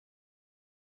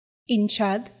In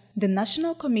Chad, the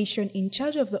National Commission in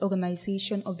charge of the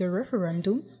organization of the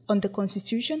referendum on the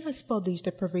constitution has published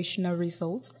the provisional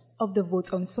results of the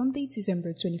vote on Sunday,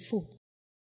 December 24.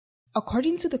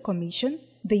 According to the commission,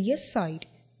 the yes side,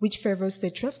 which favors the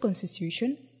draft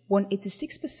constitution, won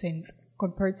 86%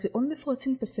 compared to only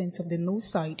 14% of the no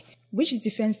side, which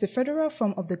defends the federal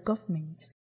form of the government.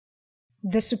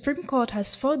 The Supreme Court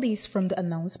has 4 days from the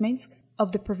announcement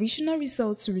of the provisional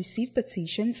results to receive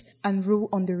petitions and rule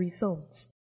on the results.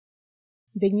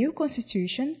 The new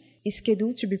constitution is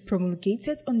scheduled to be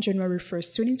promulgated on January 1,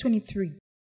 2023.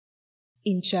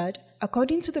 In Chad,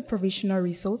 according to the provisional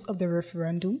results of the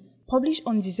referendum published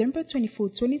on December 24,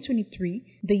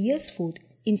 2023, the yes vote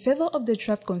in favor of the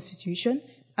draft constitution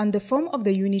and the form of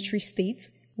the unitary state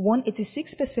won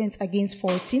 86% against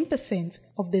 14%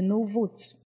 of the no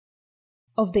votes.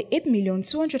 Of the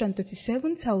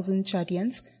 8,237,000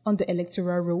 Chadians on the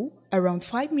electoral roll, around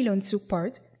 5 million took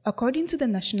part, according to the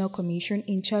National Commission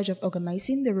in charge of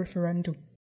organizing the referendum.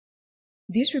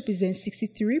 This represents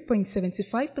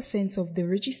 63.75% of the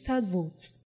registered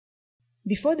votes.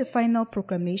 Before the final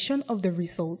proclamation of the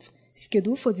results,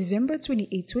 scheduled for December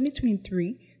 28,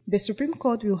 2023, the Supreme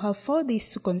Court will have 4 days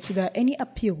to consider any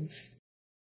appeals.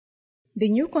 The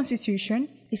new constitution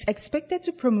is expected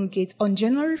to promulgate on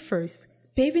January 1st,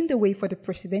 paving the way for the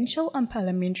presidential and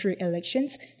parliamentary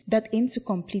elections that aim to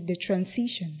complete the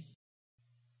transition.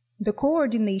 The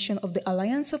coordination of the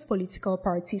Alliance of Political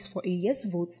Parties for a Yes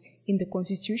vote in the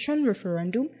Constitution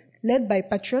referendum, led by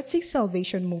Patriotic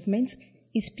Salvation Movement,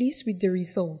 is pleased with the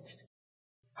results.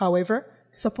 However,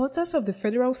 supporters of the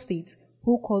federal state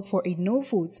who called for a no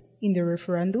vote in the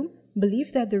referendum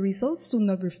believe that the results do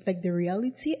not reflect the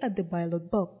reality at the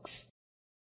ballot box.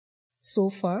 So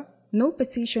far, no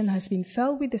petition has been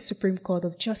filed with the Supreme Court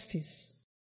of Justice.